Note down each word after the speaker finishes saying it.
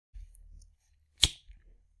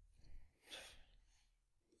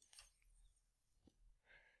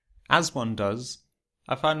As one does,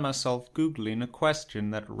 I find myself Googling a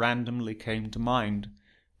question that randomly came to mind,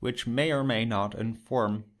 which may or may not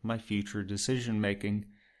inform my future decision-making,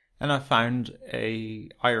 and I found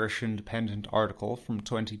an Irish Independent article from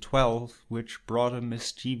 2012 which brought a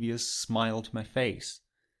mischievous smile to my face.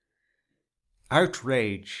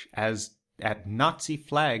 Outrage at Nazi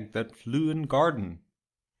flag that flew in garden.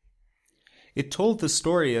 It told the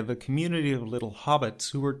story of a community of little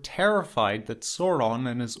hobbits who were terrified that Sauron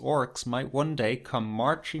and his orcs might one day come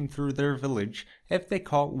marching through their village if they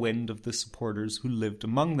caught wind of the supporters who lived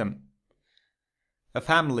among them. A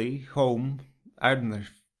family home out in the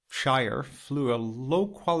Shire flew a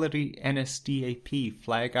low-quality NSDAP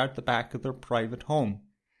flag out the back of their private home,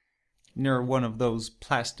 near one of those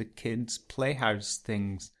plastic kids' playhouse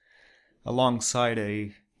things, alongside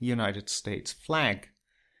a United States flag.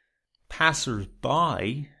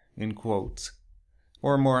 Passers-by, in quotes,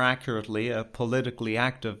 or more accurately, a politically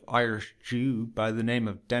active Irish Jew by the name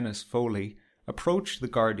of Dennis Foley, approached the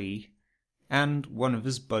Gardaí and one of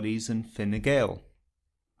his buddies in Fine Gael.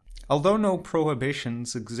 Although no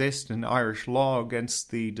prohibitions exist in Irish law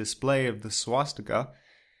against the display of the swastika,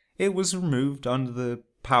 it was removed under the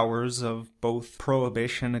powers of both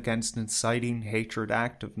Prohibition against Inciting Hatred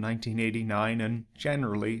Act of 1989 and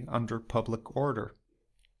generally under public order.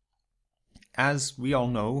 As we all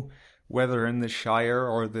know, whether in the Shire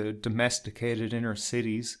or the domesticated inner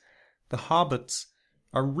cities, the hobbits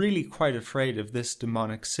are really quite afraid of this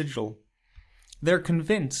demonic sigil. They're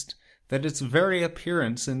convinced that its very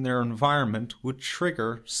appearance in their environment would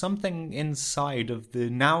trigger something inside of the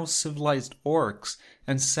now civilized orcs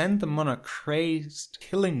and send them on a crazed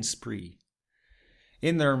killing spree.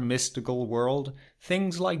 In their mystical world,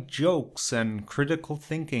 things like jokes and critical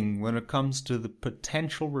thinking when it comes to the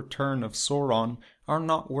potential return of Sauron are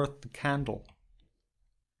not worth the candle.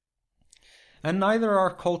 And neither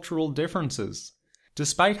are cultural differences.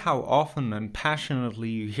 Despite how often and passionately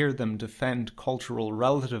you hear them defend cultural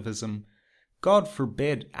relativism, God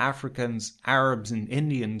forbid Africans, Arabs, and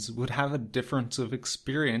Indians would have a difference of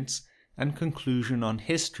experience and conclusion on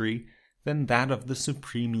history than that of the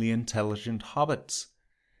supremely intelligent hobbits.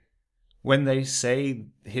 When they say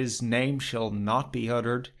his name shall not be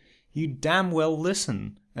uttered, you damn well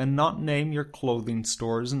listen and not name your clothing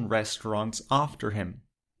stores and restaurants after him.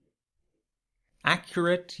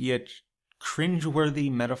 Accurate yet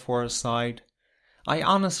cringeworthy metaphor aside, I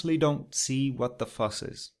honestly don't see what the fuss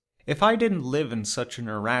is. If I didn't live in such an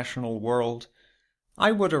irrational world,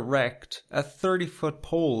 I would erect a 30-foot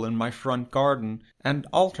pole in my front garden and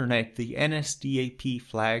alternate the NSDAP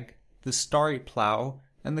flag, the Starry Plough,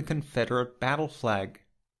 and the Confederate battle flag.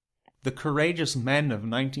 The courageous men of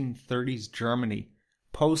 1930s Germany,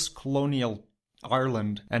 post-colonial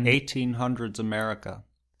Ireland, and 1800s America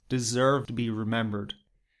deserve to be remembered.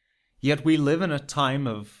 Yet we live in a time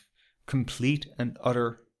of complete and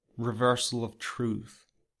utter reversal of truth.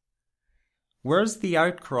 Where's the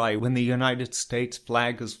outcry when the United States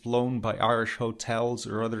flag is flown by Irish hotels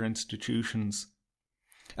or other institutions?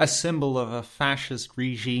 A symbol of a fascist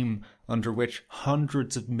regime under which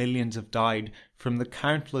hundreds of millions have died, from the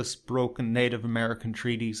countless broken Native American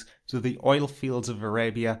treaties to the oil fields of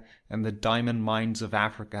Arabia and the diamond mines of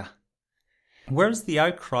Africa. Where's the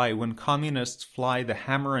outcry when communists fly the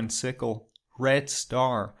hammer and sickle, red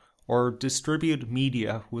star, or distribute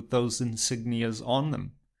media with those insignias on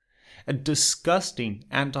them? A disgusting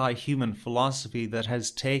anti-human philosophy that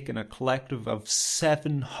has taken a collective of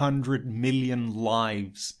 700 million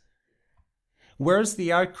lives. Where's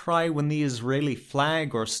the outcry when the Israeli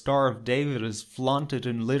flag or Star of David is flaunted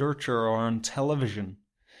in literature or on television?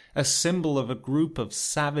 A symbol of a group of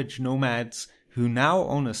savage nomads who now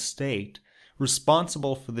own a state,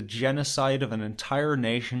 responsible for the genocide of an entire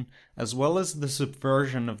nation as well as the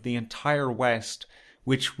subversion of the entire West,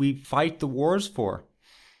 which we fight the wars for,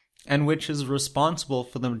 and which is responsible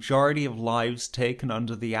for the majority of lives taken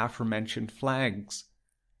under the aforementioned flags.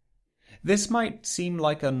 This might seem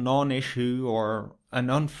like a non-issue or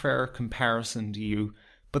an unfair comparison to you,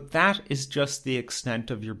 but that is just the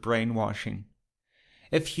extent of your brainwashing.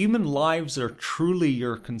 If human lives are truly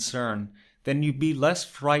your concern, then you'd be less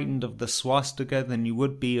frightened of the swastika than you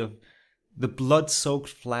would be of the blood-soaked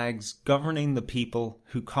flags governing the people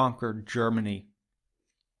who conquered Germany.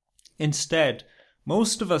 Instead,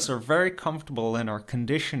 most of us are very comfortable in our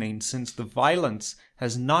conditioning since the violence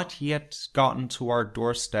has not yet gotten to our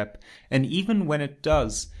doorstep, and even when it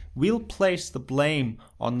does, we'll place the blame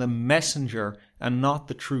on the messenger and not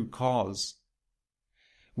the true cause.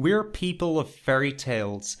 We're people of fairy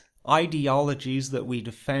tales, ideologies that we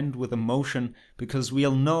defend with emotion because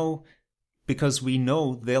because we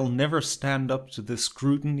know they'll never stand up to the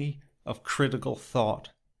scrutiny of critical thought.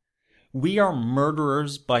 We are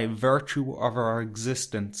murderers by virtue of our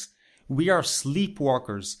existence. We are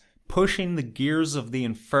sleepwalkers, pushing the gears of the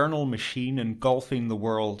infernal machine engulfing the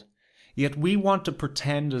world. Yet we want to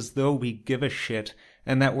pretend as though we give a shit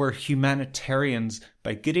and that we're humanitarians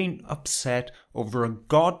by getting upset over a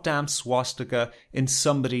goddamn swastika in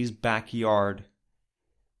somebody's backyard.